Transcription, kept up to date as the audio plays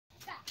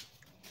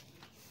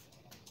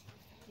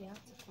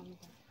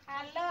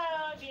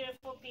Hello,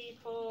 beautiful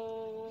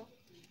people.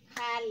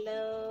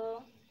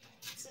 Hello.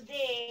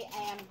 Today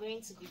I am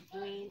going to be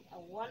doing a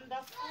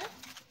wonderful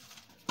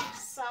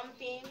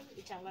something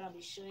which I'm going to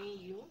be showing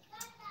you.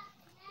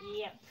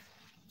 Yep,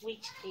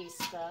 which is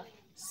the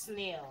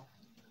snail.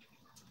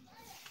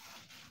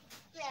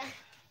 Yeah.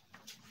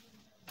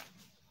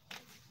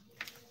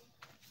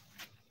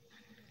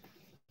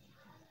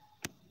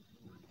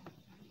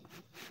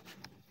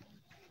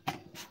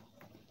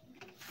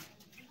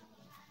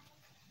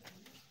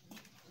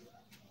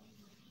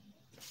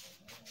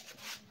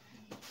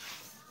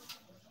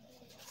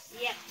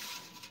 Yep.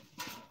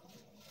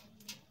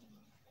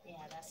 Yeah,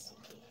 that's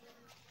okay.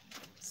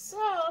 So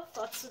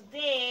for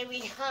today we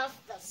have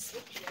the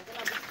soup we're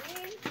gonna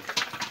be doing.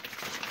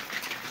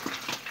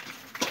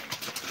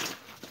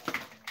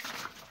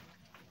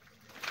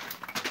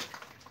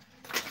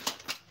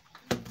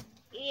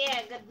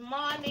 Yeah, good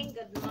morning,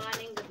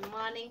 good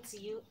morning to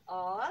you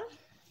all.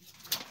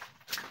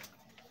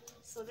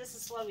 So this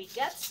is what we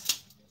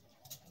got.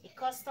 A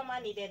customer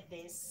needed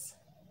this.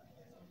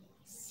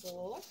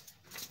 So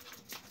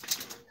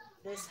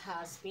this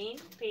has been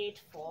paid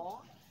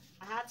for.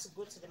 I had to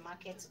go to the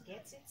market to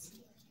get it.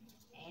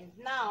 And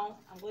now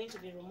I'm going to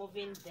be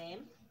removing them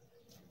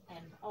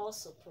and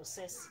also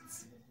process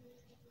it.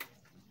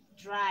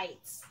 Dry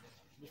it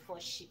before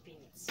shipping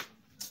it.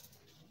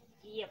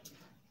 Yep.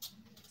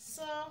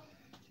 So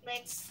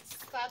let's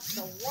start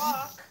the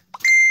work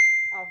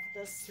of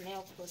the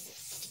snail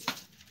process.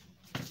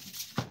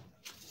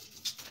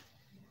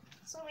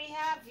 So we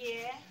have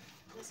here,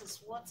 this is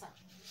water.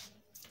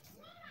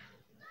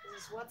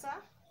 This is water.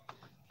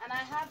 And I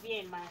have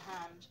here in my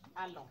hand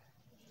alum.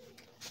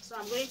 So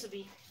I'm going to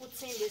be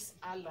putting this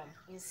alum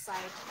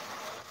inside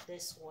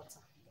this water.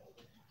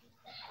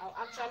 I'll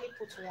actually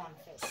put one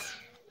first,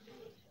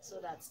 so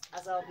that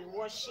as I'll be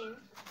washing,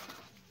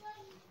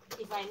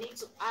 if I need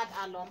to add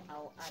alum,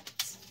 I'll add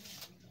it.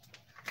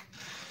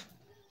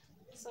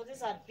 So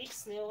these are big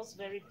snails,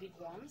 very big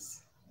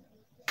ones.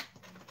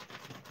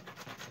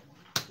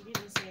 You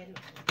didn't say hello.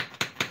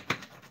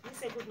 You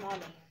say good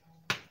morning.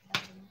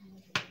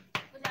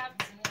 Good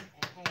afternoon.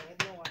 Hey,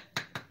 everyone.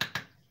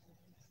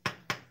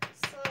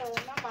 So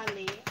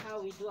normally how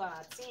we do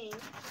our thing,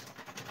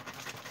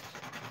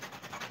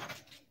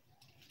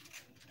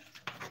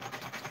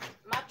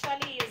 I'm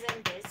actually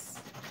using this,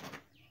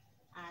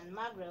 and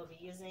Margaret will be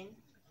using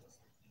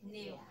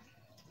nail.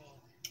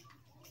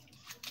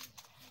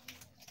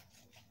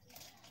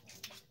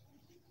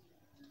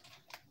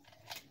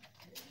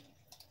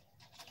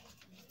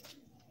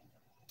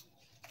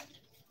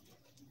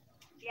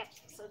 Yep,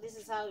 so this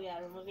is how we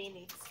are removing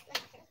it.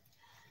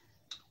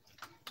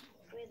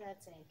 Where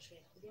that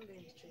tray? We didn't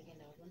bring the tray again.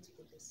 I want to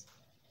put this.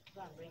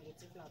 Go and bring it.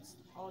 If not,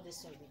 all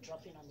this will be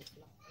dropping on the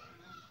floor.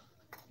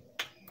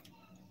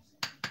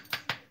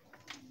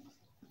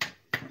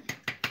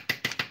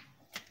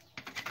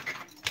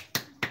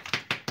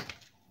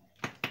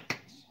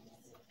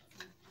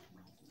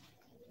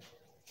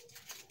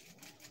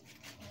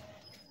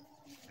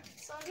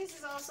 So this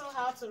is also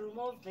how to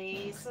remove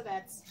this, so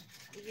that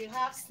if you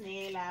have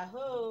snail at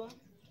home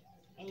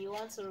and you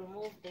want to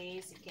remove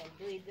this, you can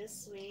do it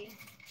this way.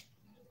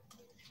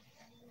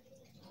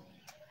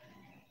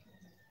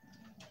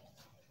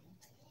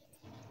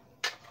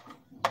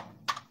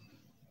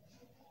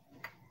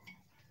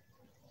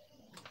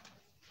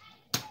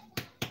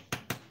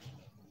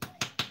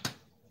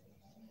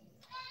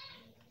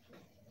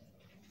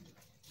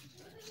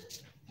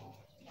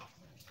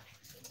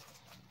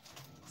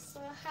 So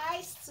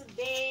hi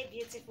today,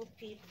 beautiful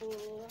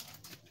people.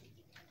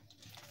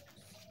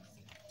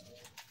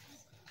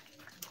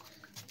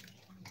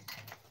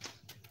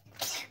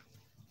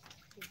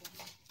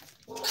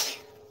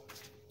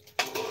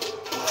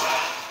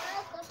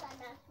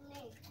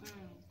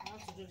 I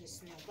want to do the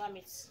snail. Go and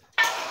meet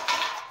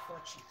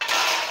Fortune.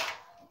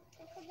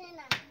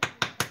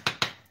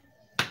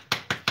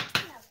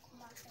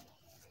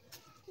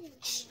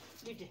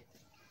 Leave there.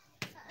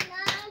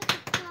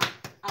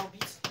 I'll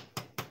beat.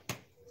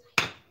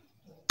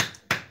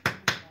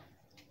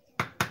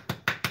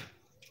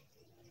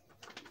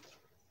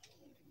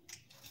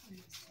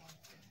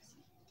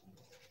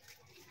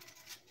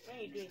 When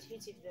you do it,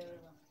 hit it very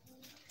well.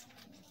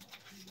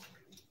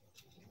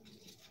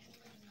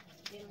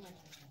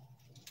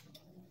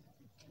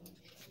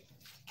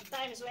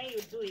 Sometimes when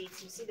you do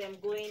it, you see them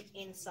going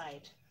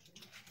inside.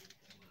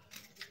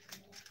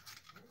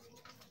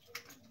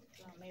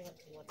 Maybe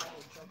water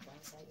will drop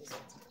inside this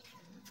water.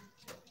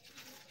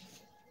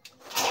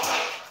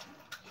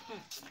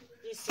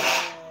 This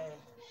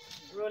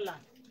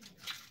Roland.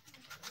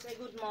 Say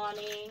good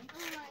morning.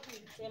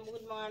 Say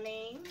good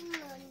morning.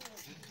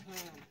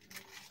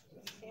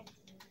 Okay.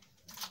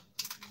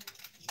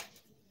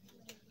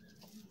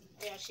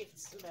 Yeah, shift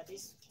so that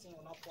this thing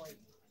will not fall.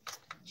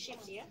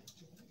 Shift here.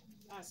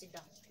 And sit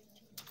down.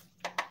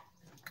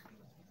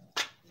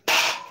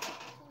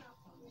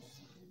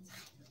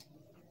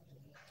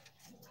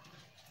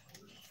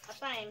 At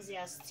times they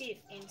are stiff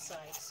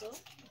inside, so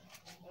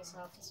let's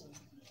have to.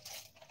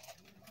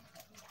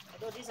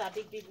 Though these are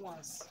big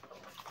ones.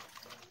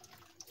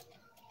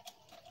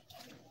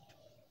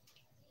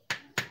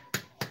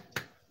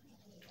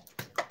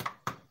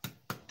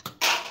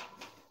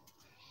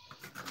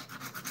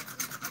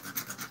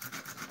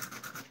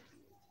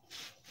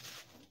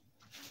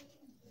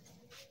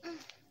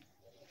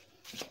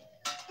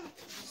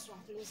 This one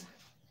closer.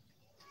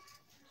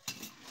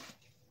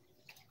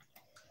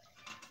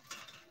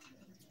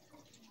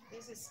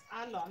 This is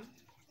alum.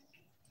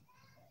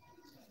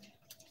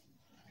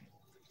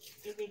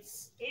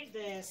 If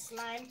the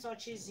slime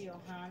touches your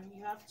hand,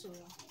 you have to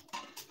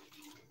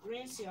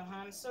rinse your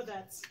hand so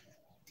that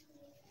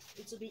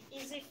it will be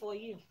easy for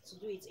you to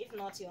do it. If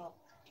not, your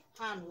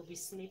hand will be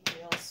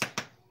slippery also.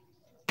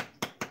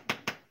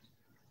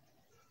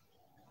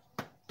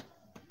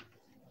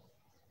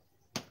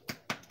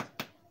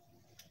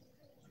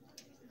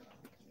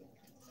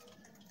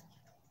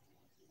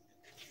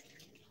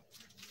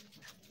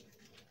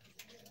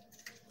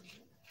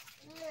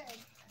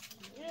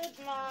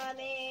 Good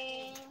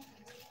morning.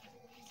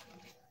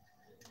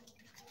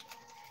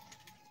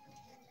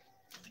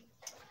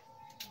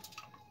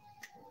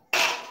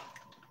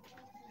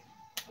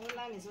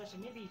 Roland is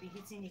watching. Maybe you'll be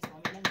hitting it for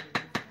me. Let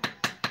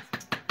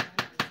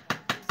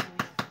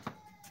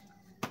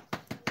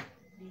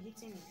me be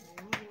hitting it.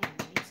 Removing it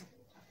and hitting.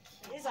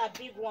 These are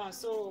big ones,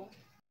 so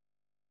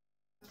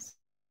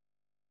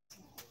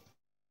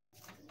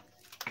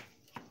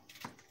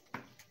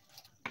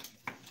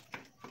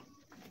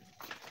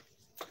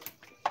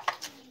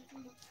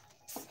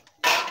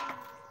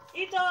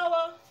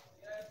Ito,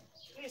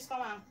 please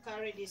come and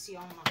carry this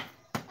young man.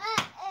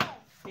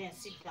 Then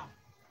sit down.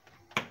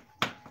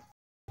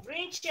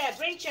 Bring chair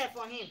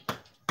for him.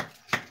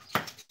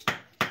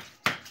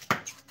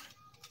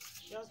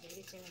 Just be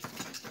hitting it.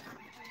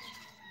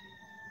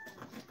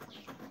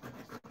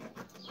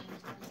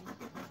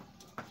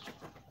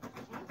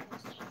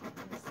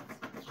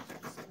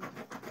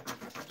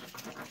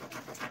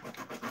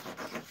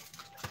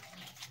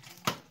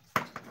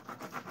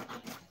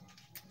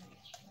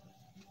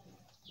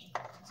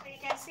 So you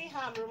can see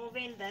how I'm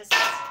removing this.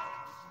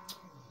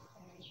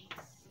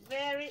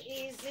 Very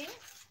easy.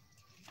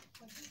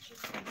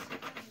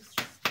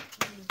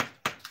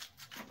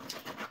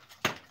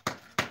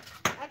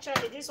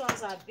 Actually, these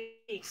ones are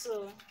big,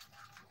 so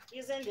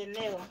using the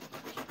nail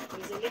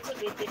is a little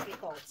bit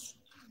difficult.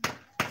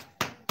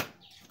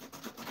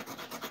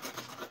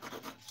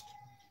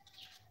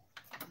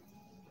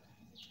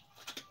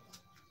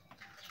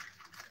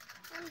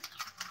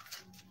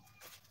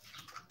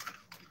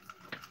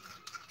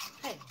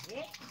 Hey,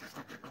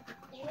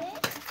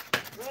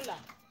 Rolla,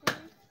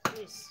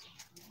 please.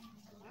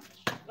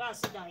 Go and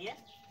sit down, yeah?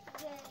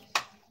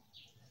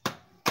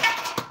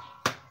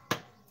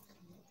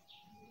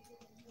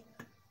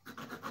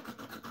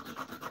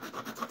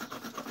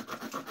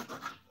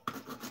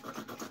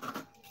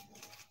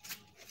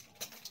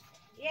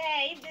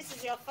 Yeah, if this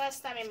is your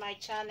first time in my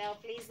channel,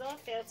 please don't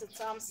fail to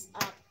thumbs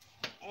up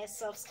and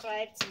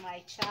subscribe to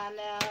my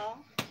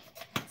channel.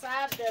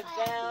 Tap the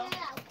bell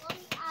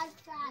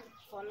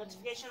for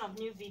notification of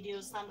new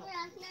videos. Stand up.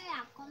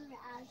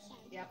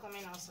 They are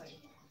coming outside.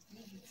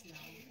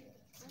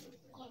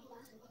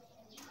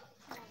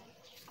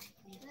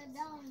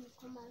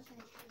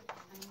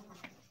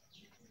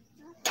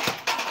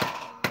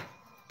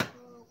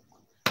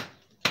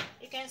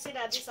 You can see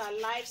that these are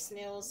live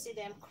snails. See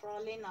them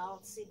crawling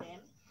out. See them.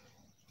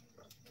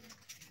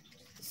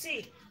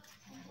 See,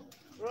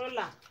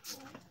 Rolla.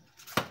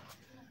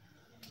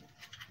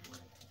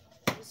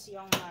 This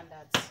young man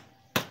that's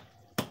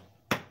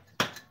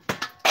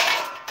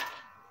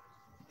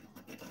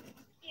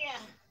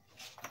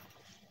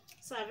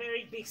these are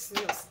very big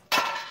snails.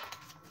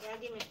 Yeah,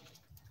 give me.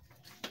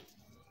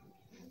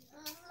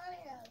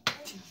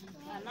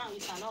 And now you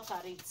cannot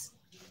carry it.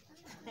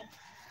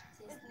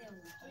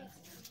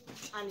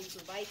 And it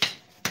will bite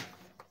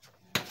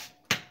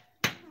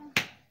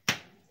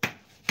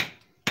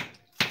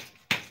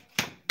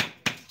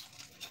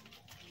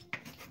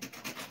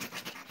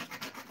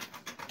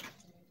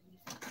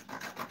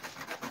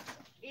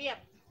you. Yep.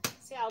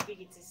 See how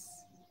big it is.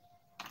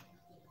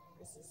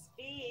 This is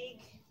big.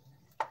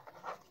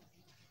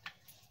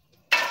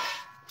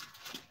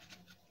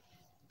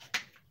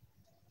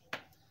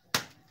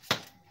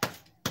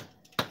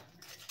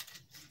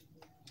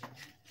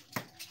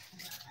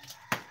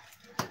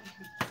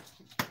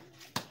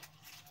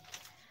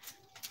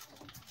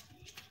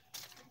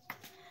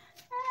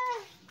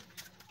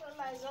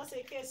 It's just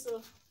a case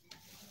of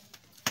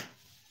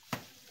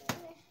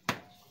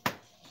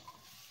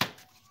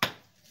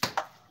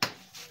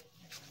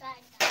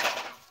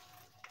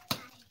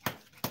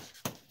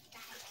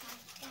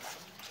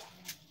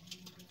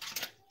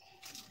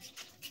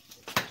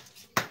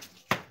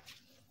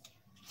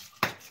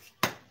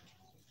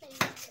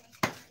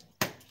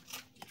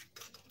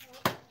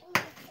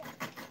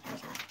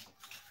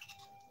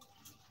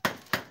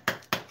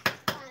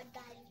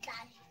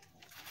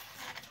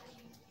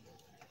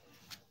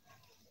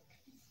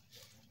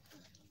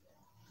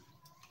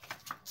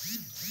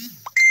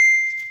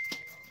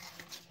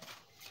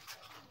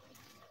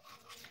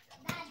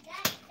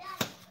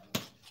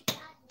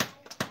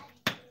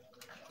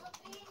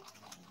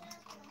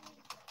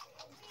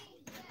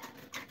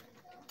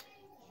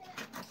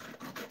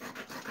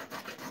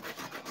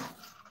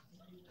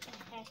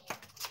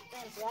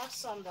We have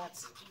some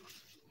that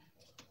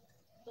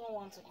don't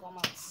want to come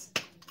out.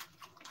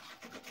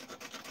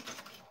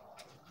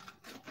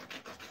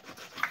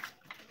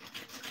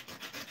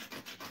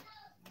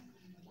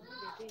 What do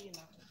they do, you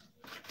know?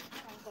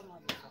 Can't come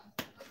out before.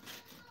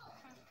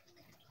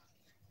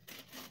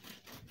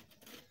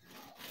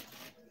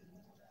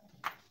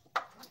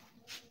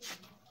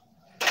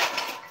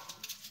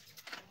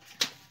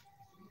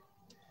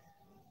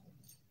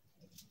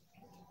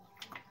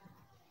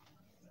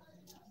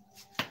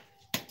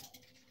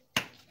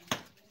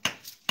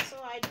 So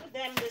I do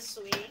them this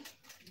way,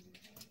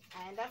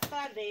 and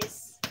after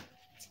this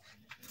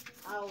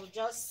I'll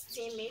just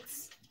steam it.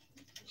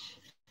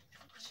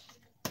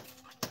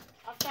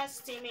 After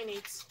steaming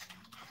it,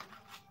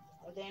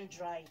 I'll then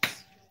dry it.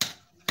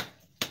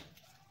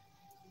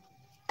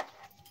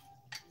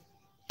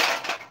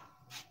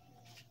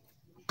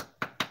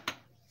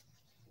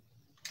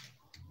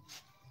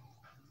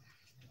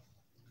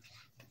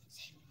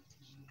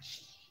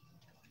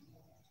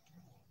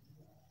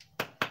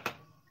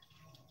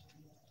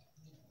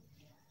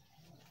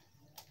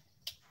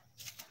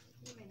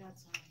 Give me that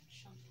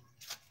shampoo.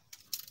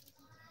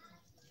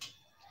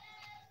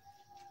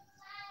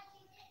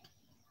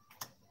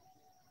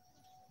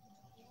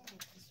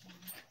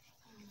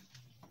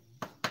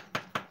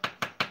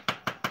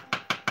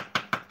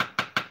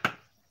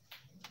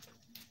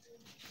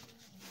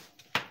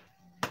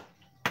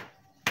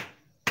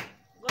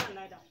 Go and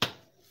lie down.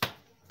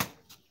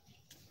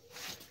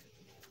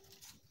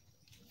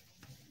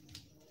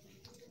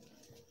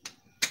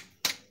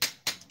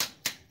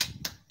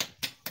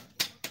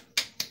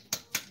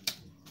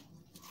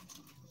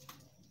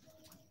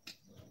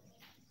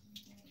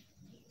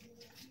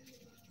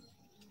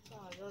 Oh,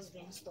 I'm just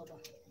being stubborn.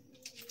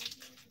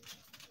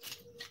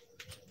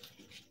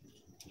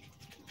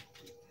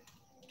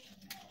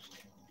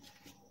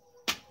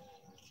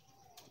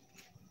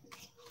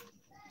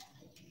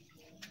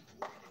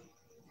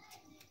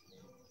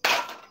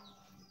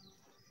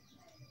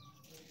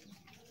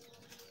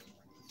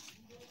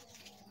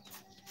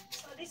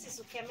 This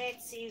is Ukeme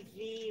TV.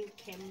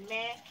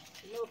 Ukeme,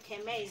 you know,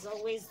 Ukeme is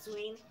always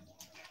doing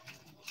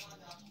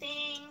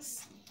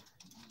things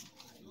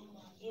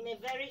in a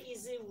very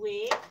easy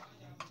way,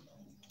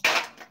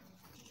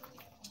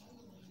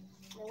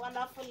 in a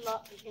wonderful,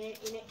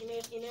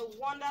 in a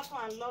wonderful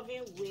and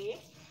loving way.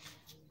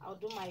 I'll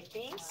do my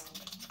things.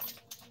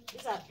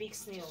 These are big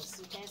snails.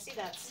 You can see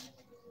that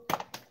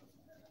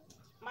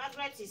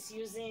Margaret is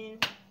using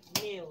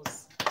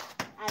nails,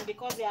 and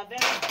because they are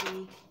very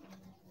big,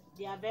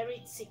 they are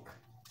very thick.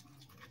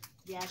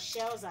 Their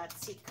shells are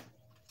thick,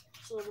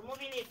 so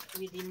removing it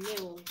with the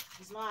nail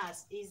is not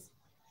as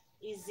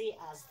easy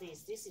as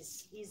this. This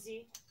is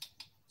easy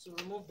to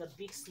remove the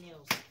big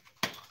snails,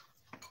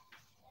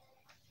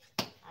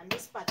 and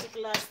this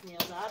particular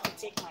snails I have to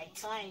take my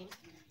time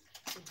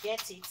to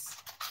get it.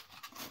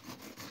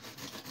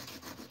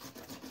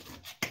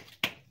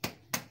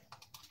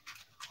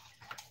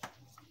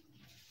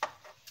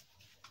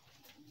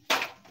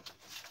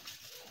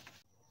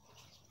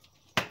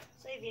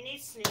 If you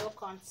need snail,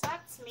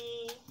 contact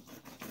me.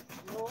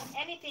 You know,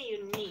 anything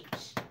you need,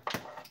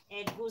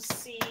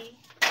 egusi,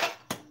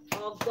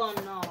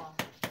 ogbono,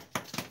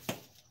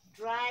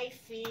 dry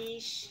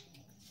fish,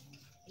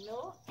 you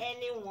know,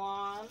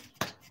 anyone.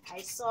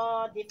 I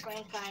saw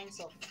different kinds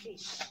of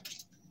fish,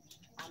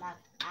 and I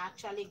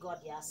actually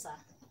got the asa.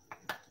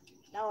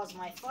 That was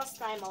my first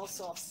time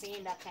also of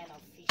seeing that kind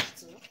of fish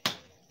too.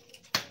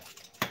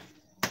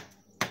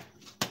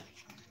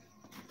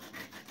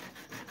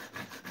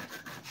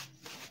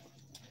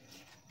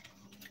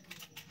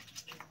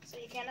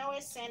 You can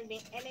always send me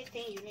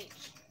anything you need.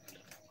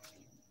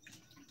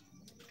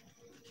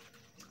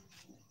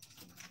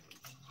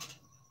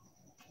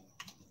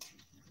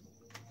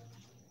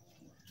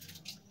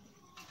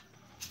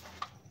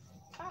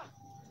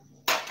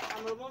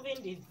 I'm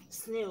removing the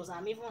snails.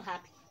 I'm even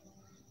happy.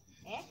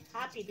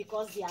 Happy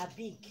because they are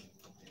big.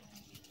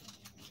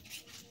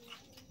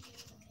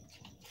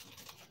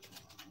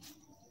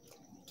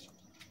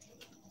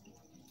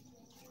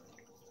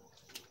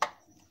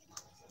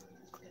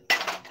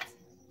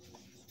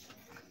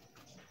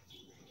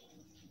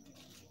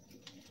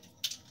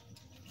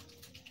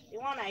 The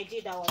one I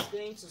did, I was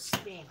going to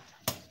Spain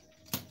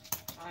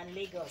and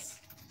Lagos.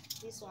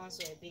 These ones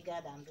were bigger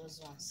than those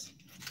ones.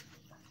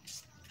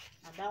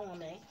 And that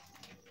one,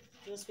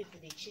 those people,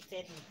 they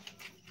cheated me.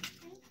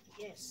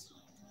 Yes.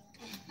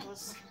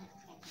 Because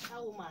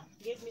that woman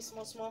gave me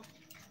small snails.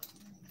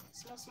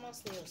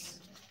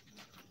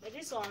 But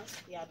these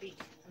ones, they are big,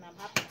 and I'm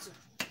happy too.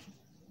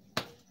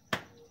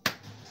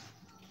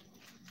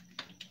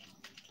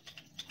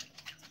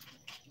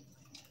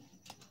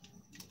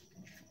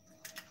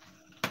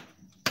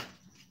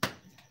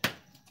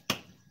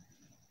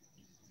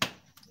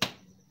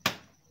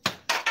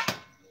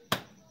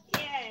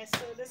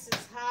 So this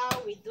is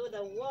how we do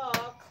the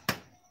work.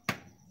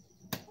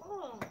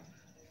 Oh.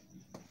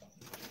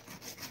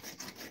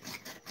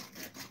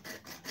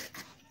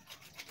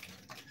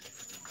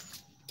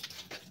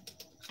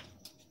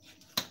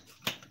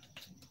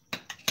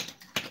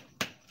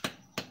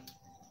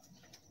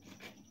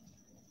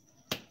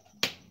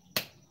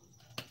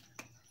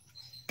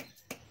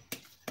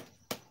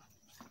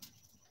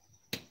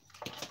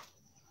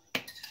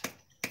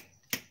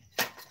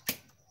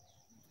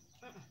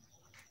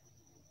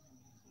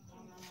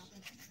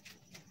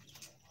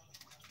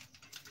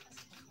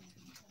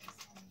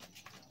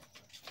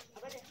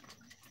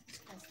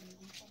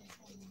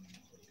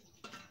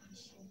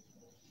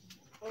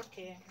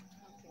 Okay.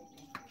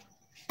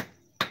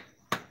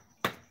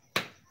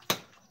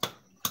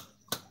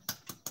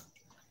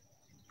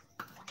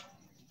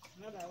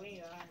 Know that when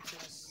your hand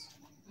is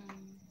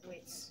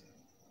wait.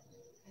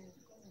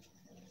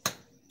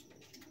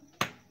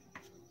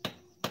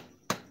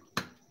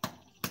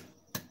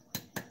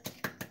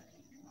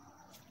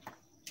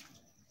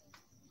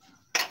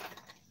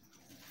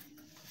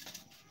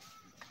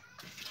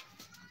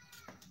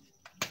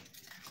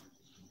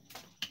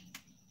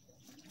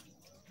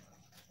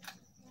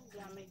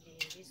 Maybe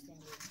this thing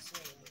will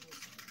say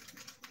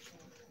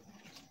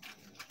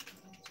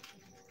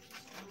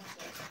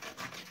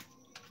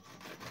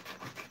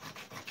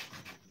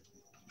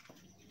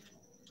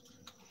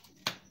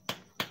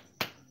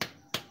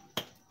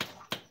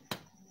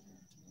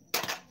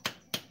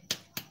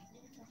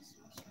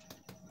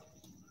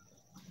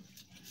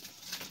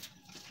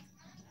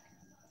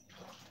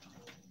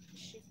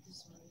shift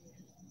this one.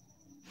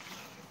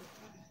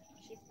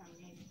 Shift and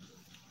maybe.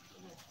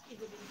 It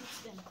will be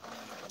them.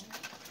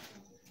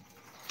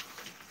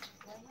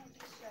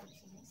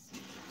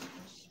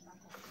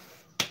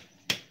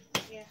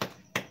 Yeah.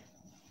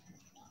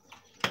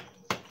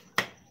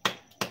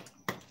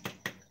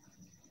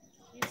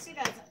 You see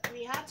that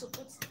we had to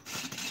put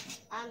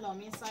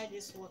alum inside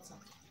this water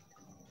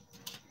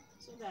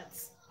so that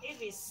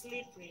if it's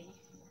slippery,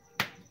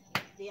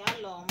 the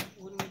alum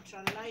will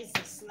neutralize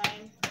the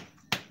slime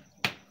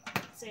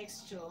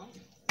texture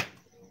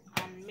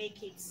and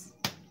make it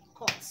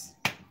cut.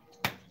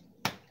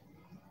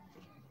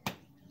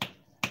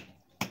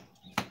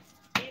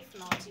 If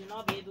not, you'll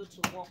not be able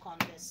to work on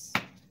this.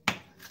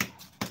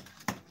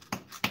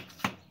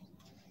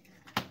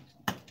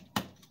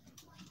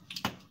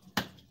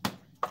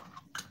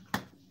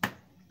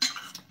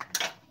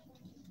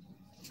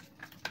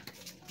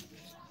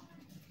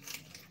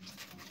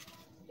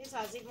 This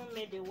has even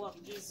made the work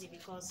easy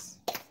because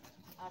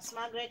as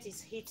Margaret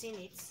is heating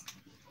it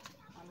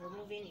and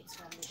removing it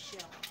from the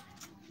shell.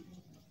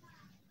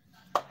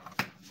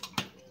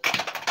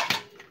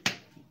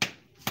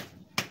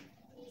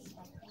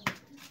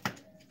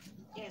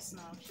 Yes,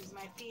 now she's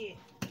my PA.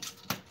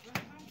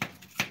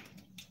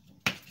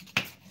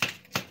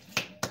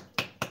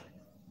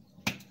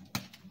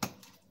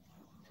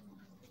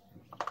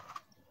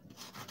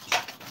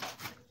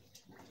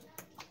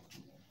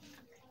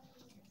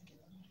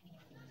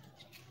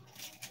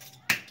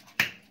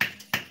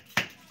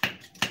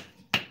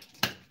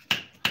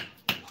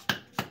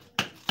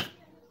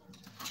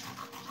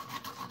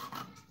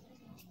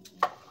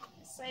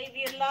 So if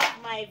you love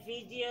my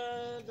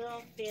video,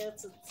 don't fail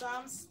to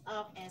thumbs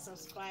up and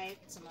subscribe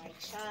to my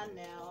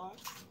channel.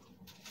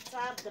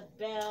 Tap the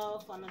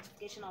bell for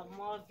notification of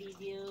more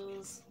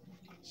videos.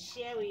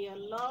 Share with your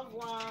loved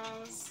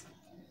ones.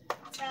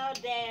 Tell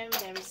them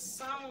there is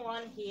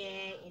someone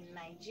here in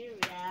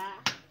Nigeria,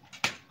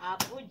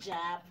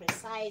 Abuja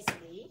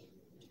precisely,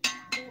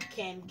 who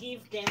can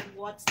give them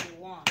what they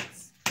want.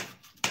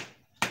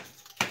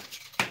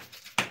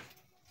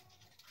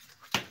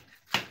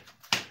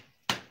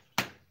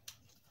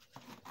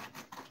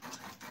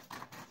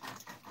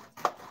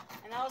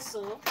 And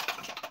also,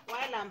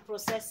 while I'm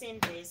processing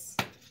this,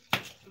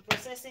 I'm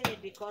processing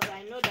it because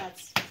I know that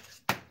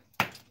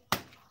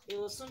they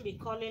will soon be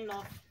calling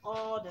off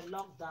all the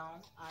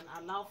lockdown and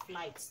allow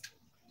flights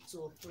to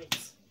operate.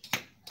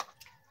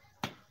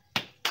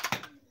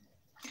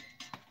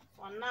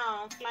 For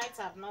now, flights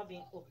have not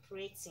been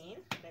operating,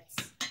 but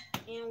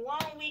in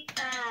 1 week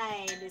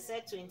time, they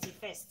said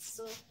 21st,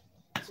 so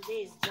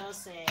today is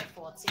just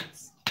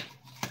 14th.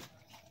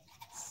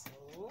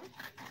 So,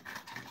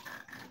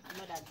 I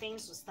know that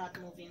things will start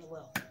moving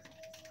well.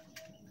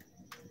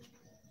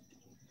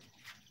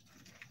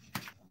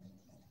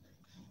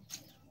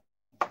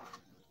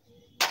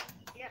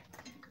 Yep.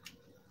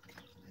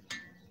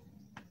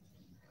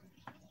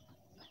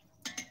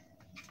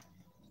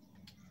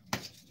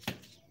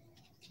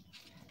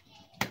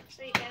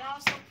 So you can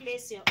also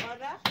place your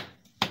order.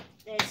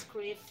 There's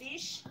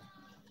crayfish,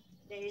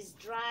 there is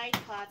dry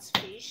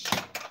catfish,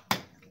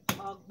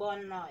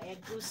 ogbono,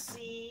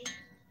 egusi,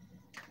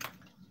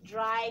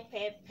 dry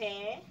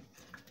pepper,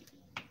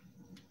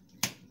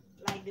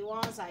 like the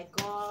ones I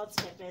got,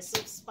 pepper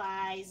soup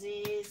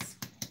spices,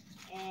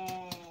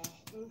 and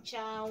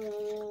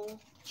nchanwu,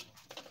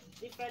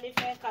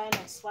 different kind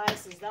of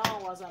spices. That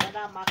one was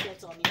another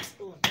market on its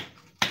own,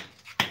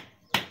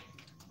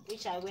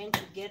 which I went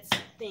to get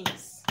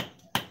things.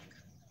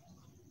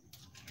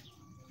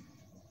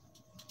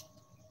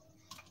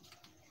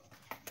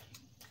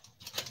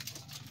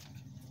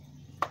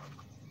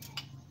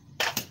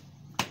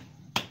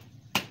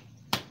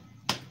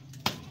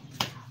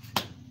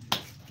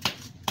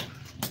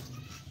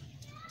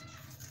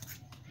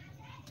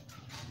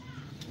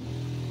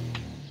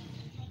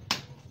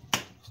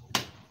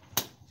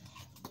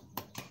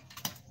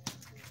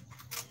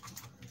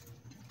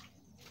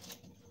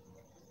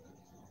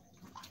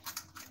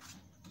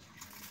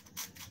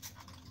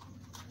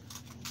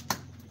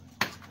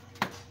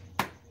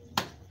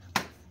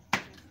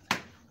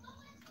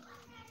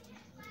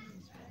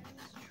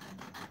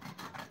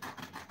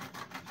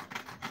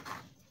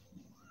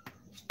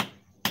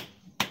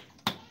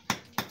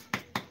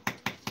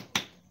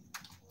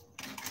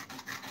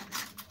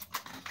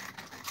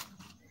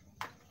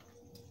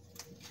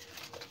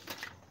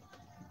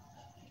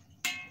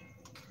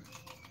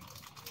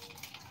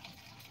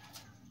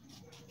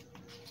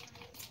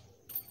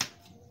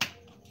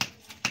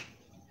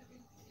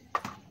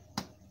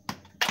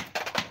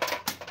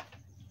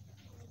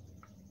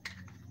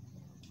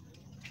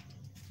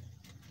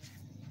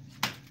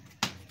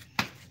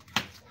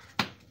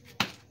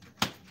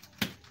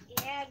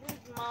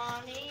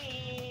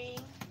 morning.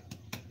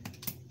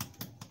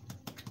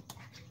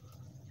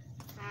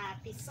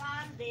 Happy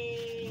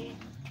Sunday.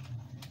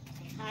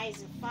 How is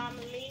your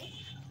family?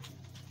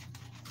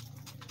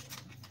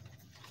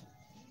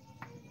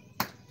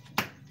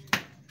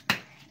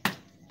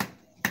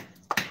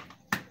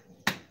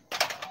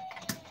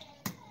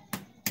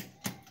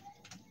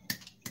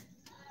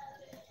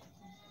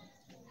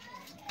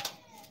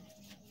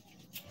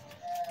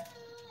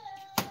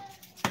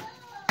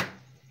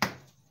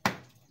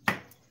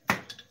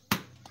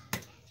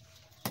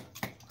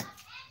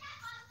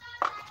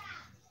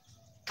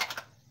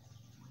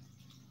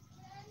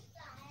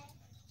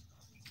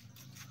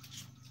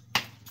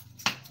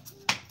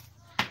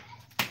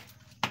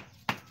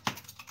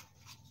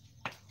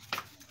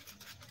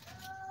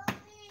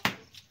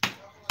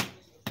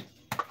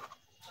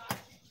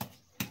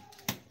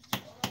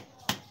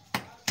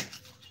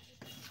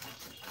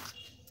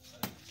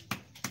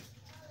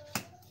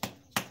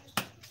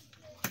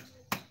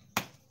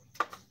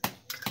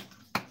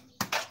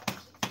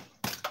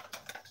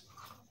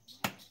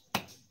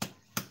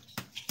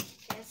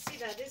 See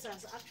that this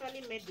has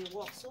actually made the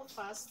work so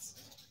fast.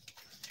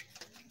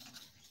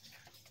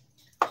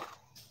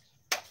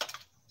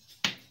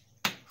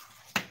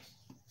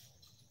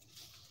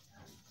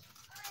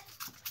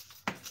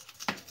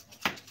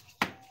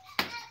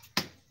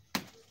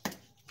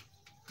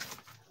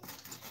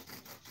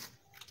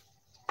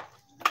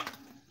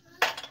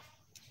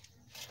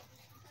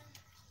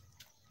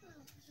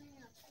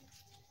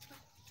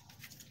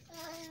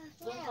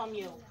 Don't come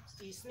here.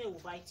 The snail will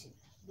bite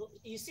you.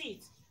 You see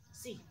it?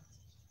 See.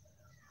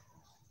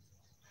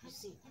 You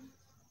see.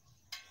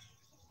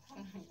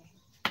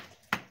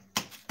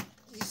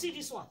 You see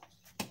this one?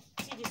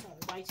 See this one?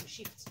 Bite you.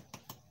 Shift.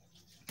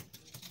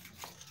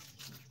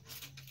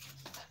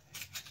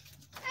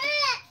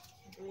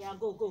 Oh yeah,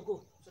 go, go,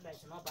 go. So that it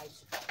will not bite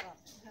you.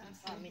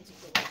 I'll make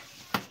it go.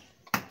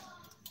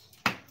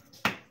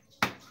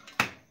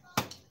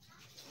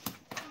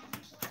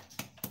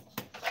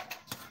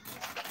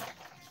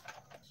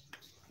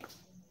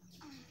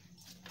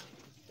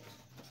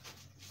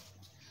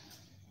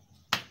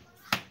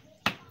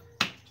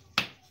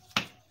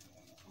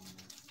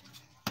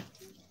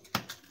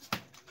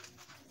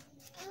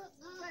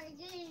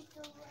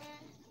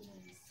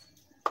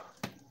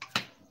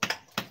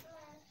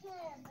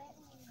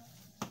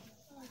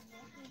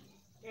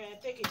 Yeah,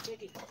 take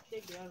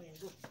the orange,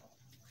 go.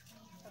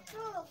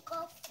 Oh,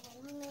 go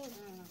for me.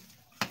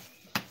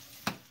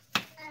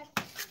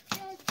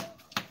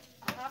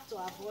 I have to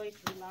avoid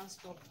freelance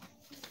trouble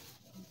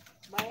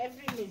by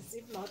every means,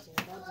 if not, you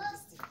will not do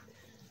this thing.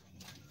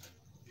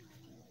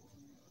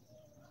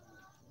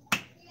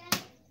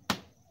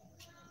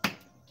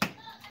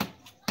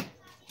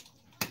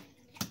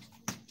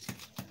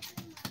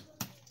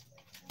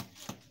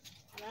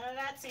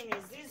 Another thing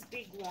is these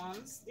big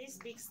ones, these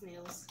big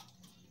snails,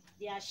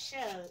 their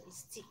shell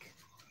is thick.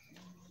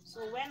 So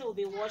when we'll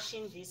be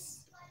washing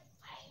these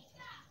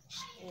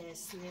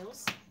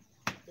snails,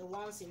 the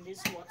ones in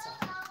this water,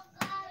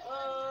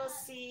 oh,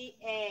 see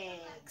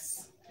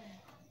eggs,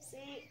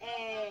 see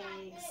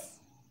eggs.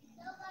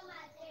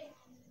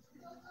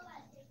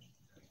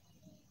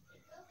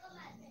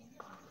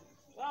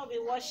 When we'll be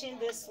washing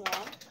this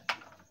one,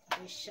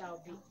 we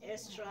shall be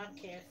extra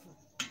careful.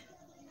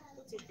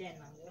 Put it there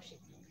now, wash it.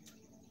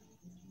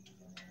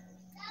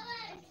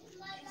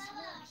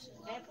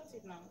 And put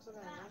it now so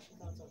that I wash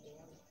it out of the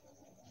water.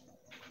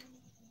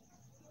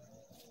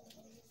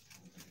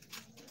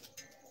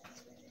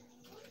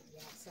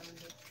 Yeah,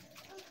 Sunday.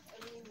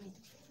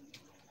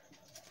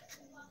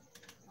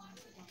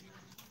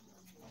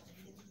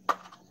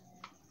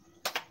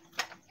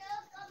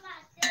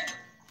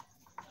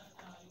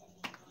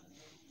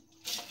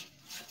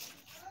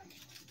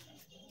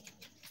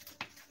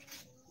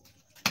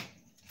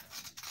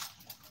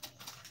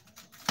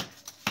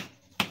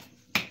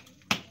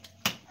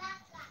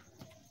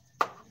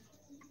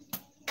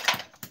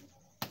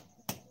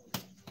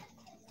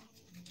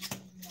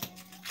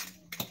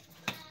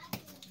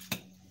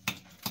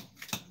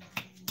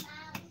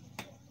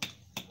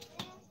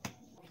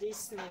 These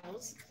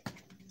snails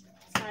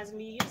can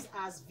be used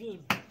as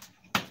vim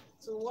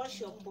to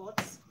wash your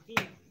pots.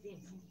 Vim.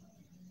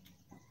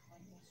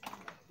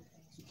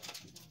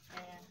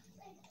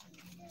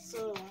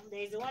 So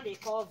there's the one they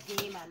call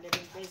vim and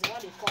there's the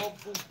one they call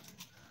boom.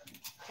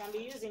 Can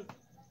be used in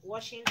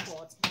washing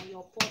pots and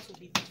your pot will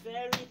be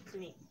very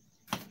clean.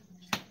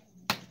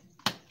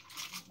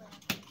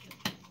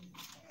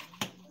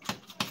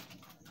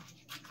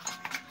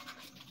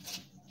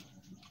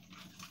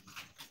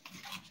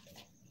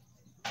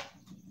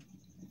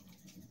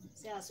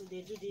 See as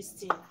they do this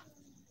thing.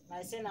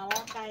 I say now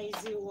one kind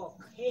easy work.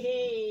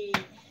 Hey,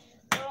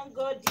 don't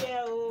go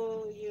there.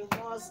 Oh, you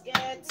must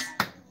get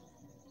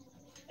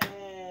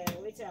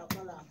wait till I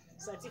call her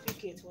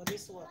certificate for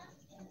this one.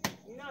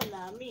 No,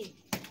 nah, me,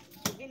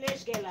 the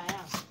village girl I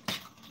am.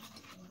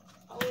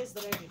 Always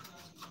ready.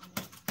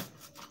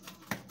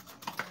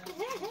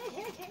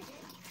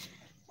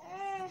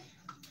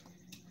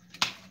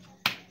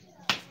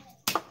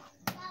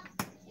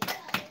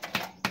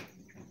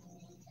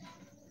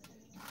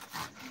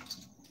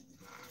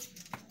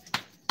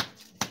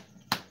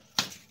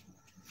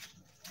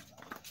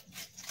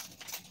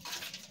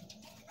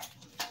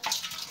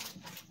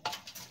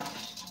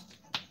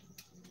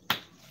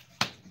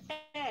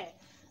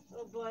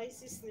 boy,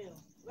 see snail.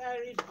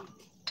 Very big.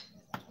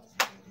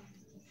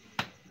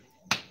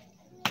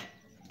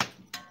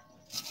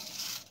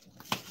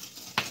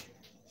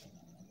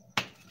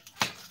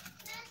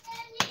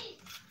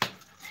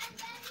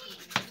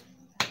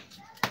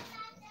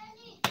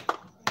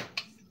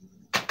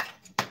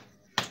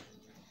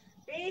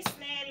 This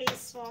snail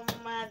is from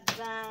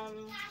Madam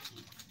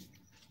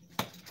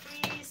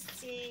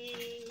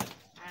Christie,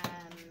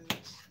 and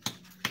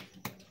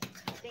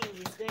I think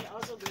he's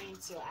also going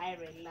to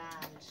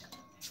Ireland.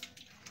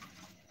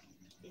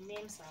 The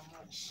names are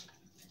much.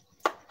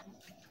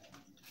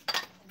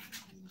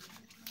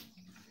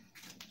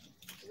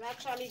 He's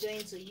actually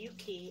going to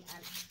UK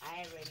and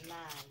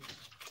Ireland.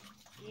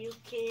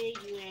 UK,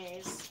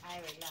 US,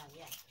 Ireland,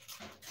 yeah.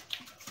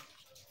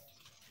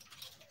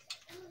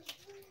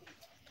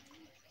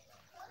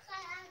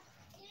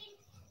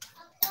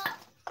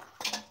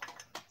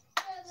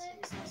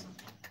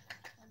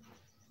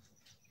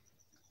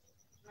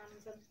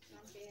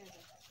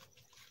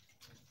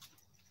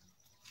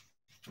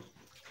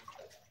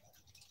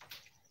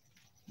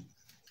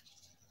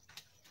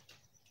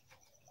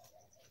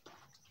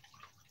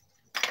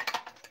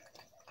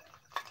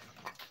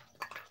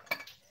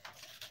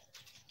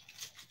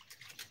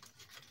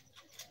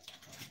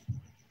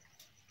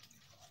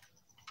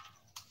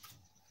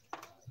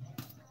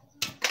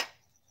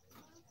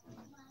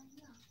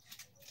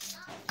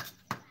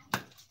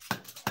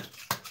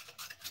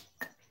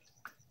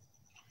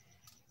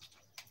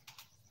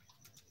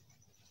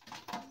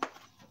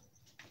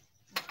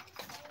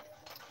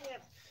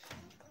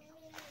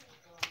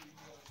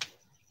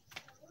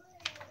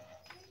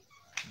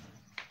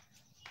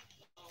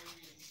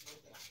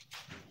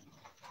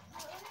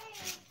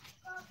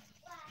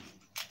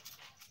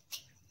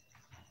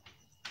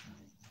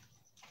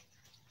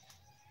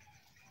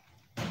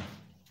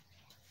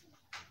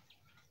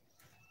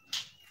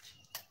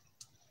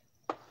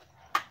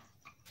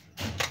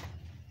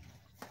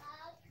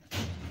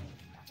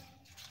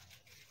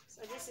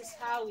 So this is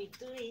how we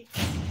do it.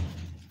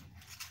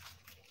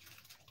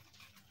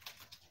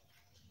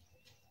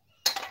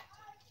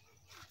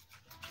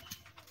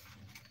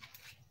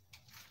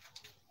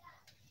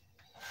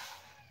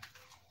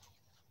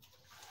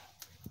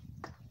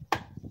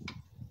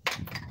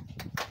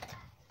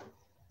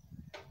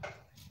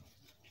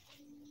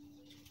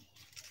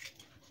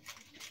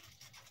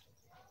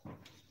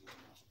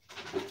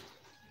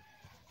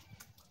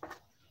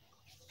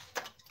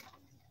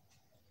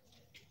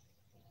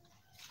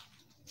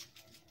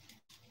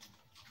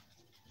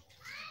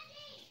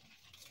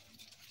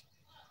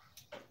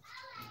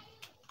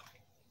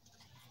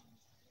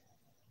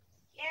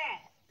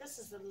 This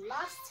is the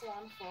last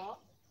one for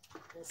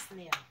the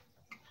snail.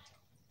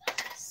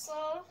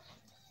 So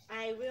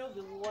I will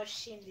be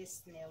washing the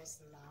snails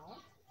now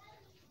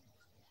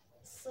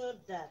so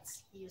that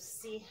you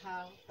see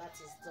how that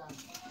is done.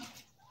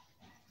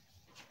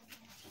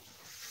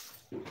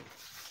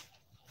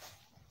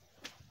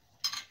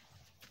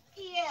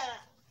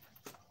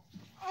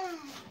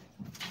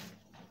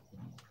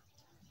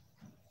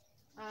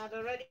 I had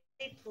already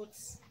put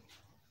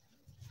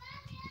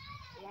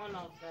one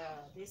of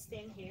this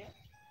thing here.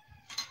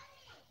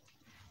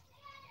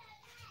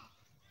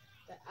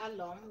 The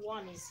alum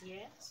one is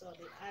here, so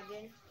they're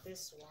adding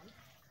this one.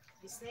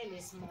 The snail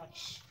is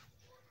much.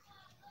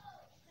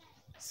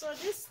 So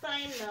this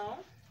time now,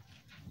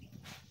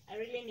 I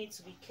really need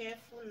to be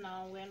careful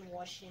now when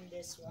washing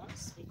these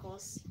ones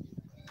because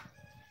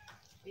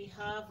we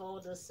have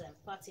all those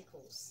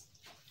particles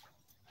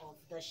of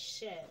the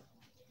shell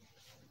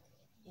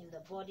in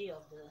the body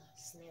of the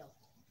snail.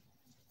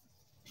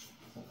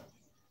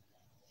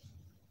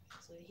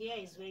 So here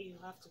is where you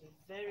have to be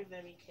very,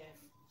 very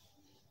careful.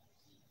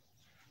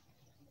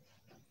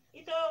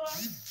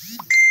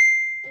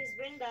 Please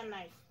bring that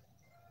knife.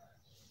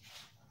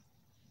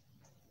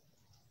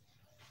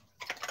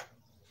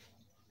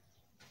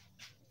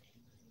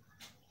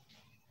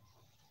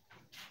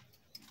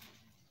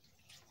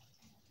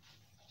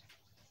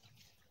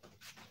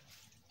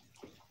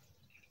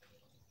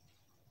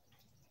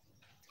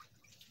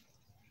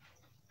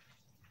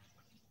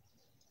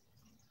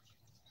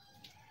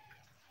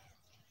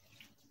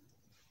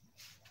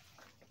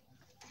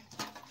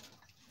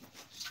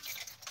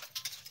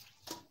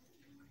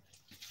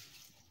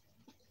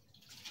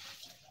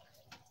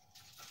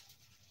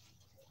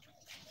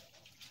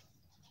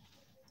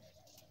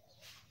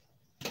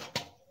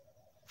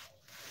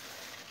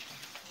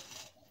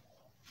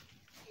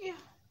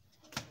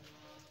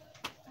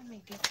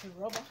 Get the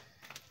rubber.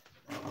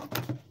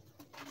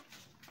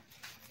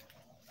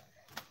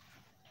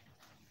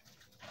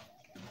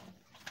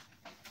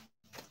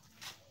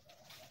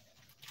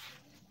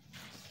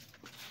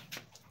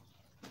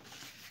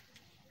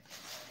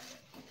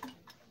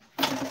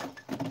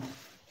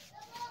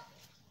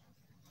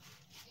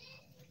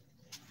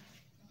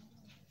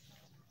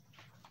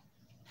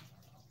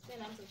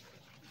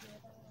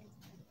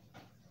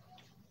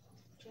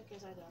 Check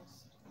his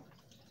items.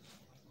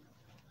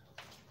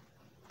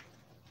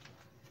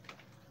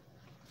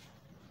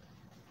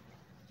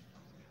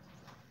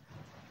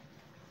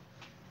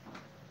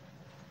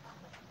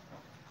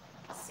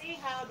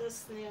 how the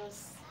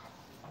snails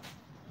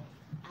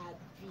are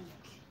big.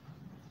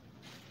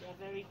 They are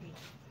very big.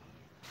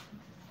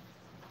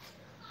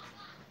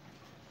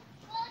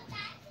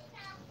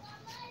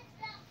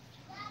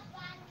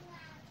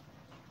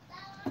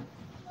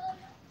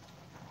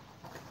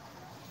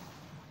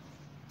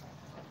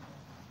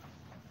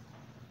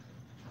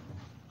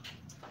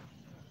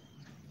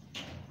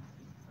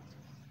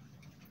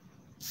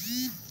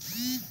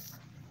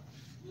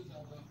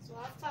 So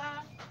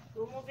after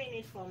removing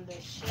it from the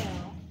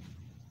shell,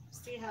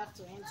 still have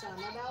to enter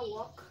another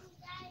work,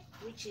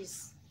 which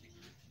is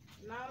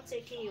now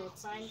taking your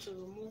time to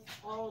remove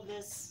all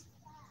this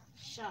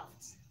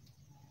shaft.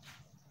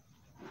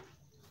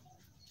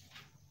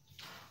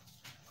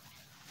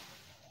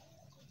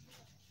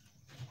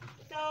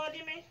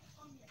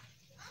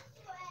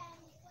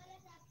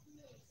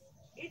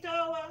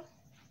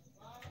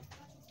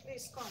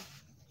 Please come.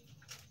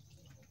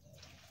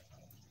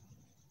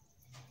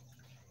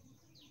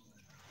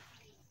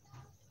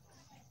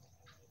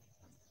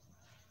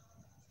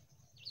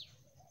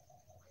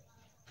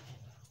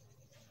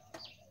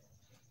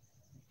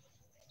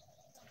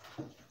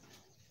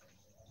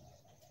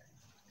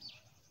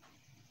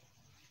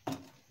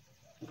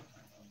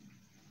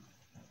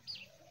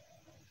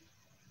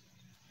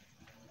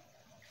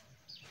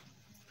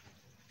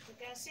 You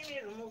can see me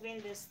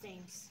removing these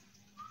things.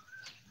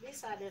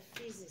 These are the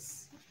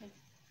feces. Okay.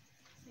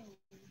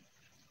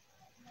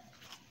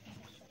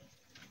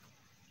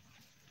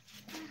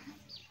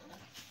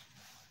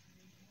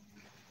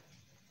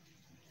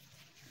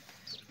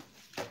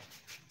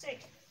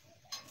 Take.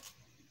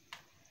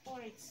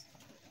 Pour it.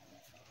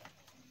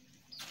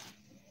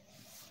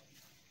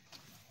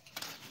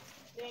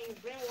 Then you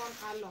bring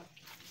one alum.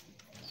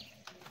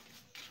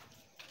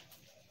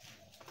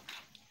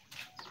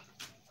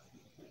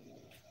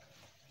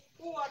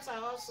 Put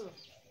water also.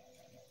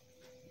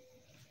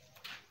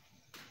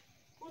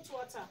 Put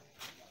water.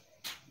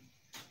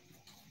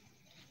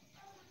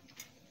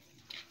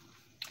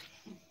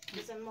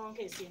 There's a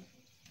monkey here.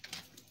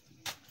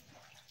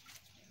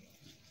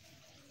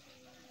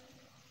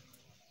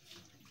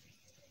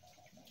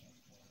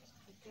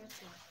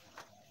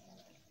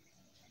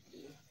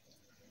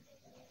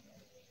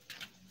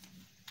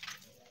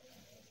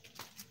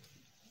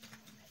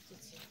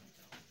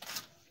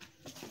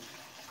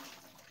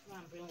 Go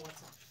and bring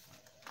water.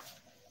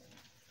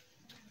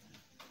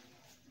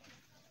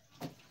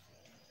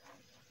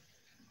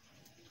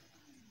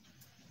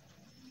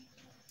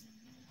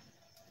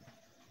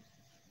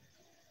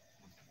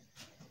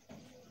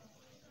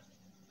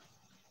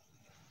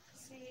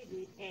 See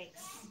the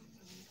eggs.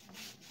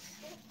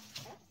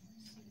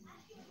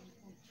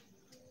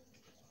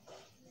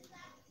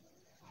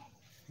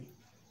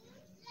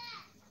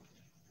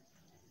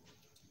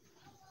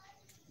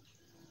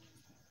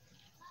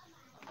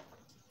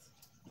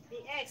 The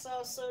eggs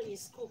also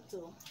is cooked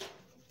too.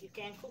 You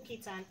can cook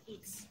it and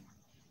eat.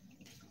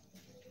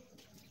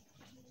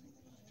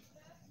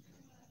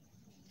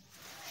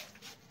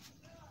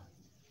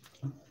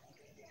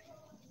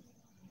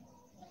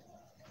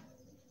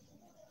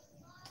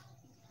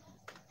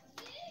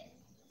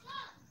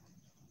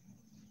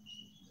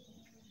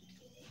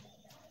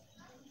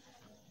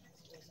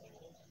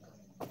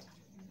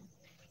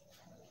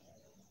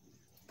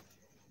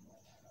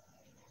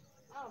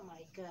 Oh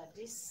my God,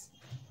 this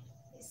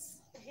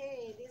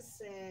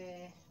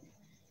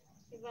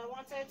if I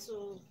wanted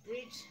to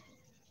breed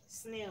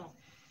snail,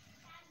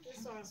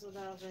 this ones would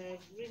have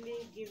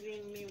really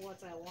given me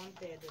what I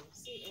wanted.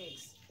 See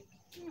eggs.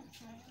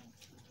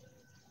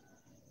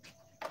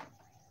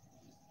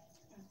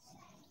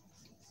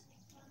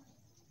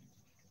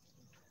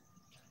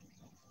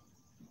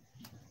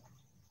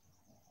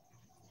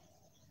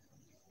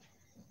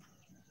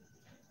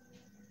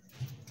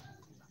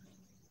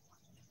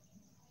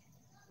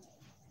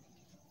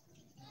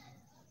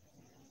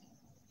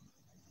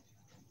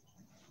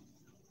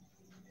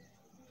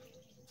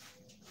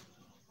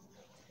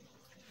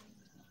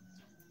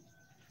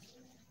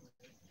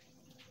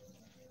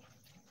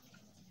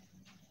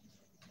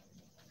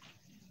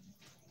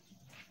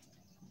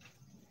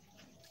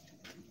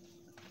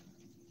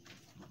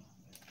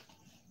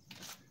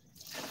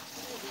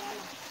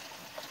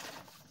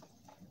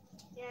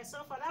 Yeah, so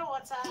for that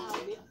water,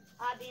 I'll be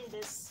adding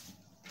this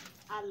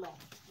alum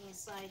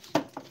inside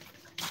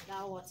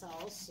that water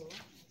also.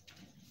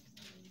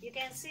 You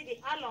can see the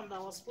alum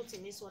that was put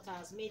in this water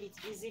has made it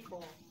easy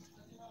for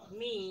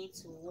me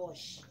to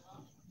wash.